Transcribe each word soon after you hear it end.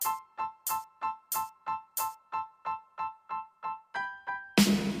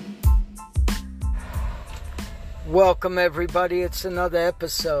Welcome everybody, it's another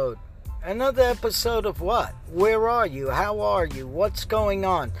episode. Another episode of what? Where are you? How are you? What's going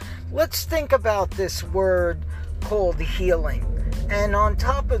on? Let's think about this word called healing. And on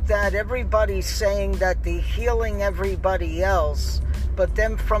top of that, everybody's saying that they're healing everybody else, but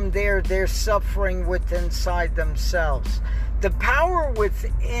then from there, they're suffering within inside themselves. The power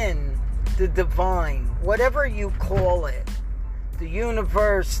within the divine, whatever you call it, the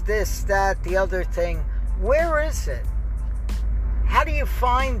universe, this, that, the other thing, where is it? How do you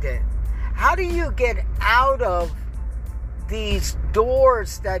find it? How do you get out of these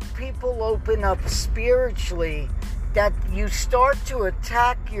doors that people open up spiritually that you start to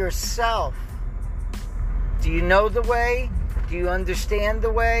attack yourself? Do you know the way? Do you understand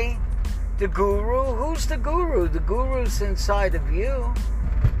the way? The guru? Who's the guru? The guru's inside of you.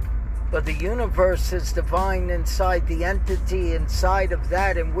 But the universe is divine inside the entity inside of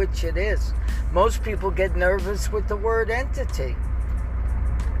that in which it is. Most people get nervous with the word entity.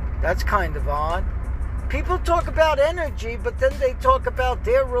 That's kind of odd. People talk about energy, but then they talk about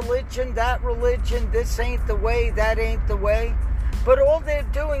their religion, that religion, this ain't the way, that ain't the way. But all they're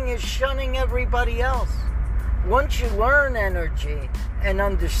doing is shunning everybody else. Once you learn energy and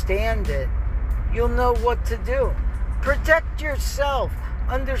understand it, you'll know what to do. Protect yourself.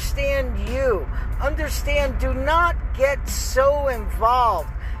 Understand you. Understand, do not get so involved.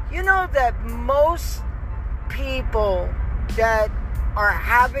 You know that most people that are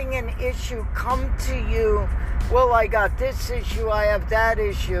having an issue come to you, well, I got this issue, I have that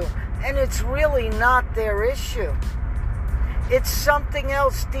issue, and it's really not their issue. It's something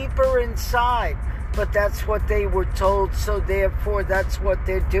else deeper inside, but that's what they were told, so therefore that's what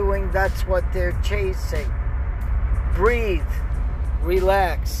they're doing, that's what they're chasing. Breathe.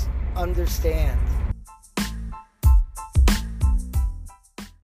 Relax, understand.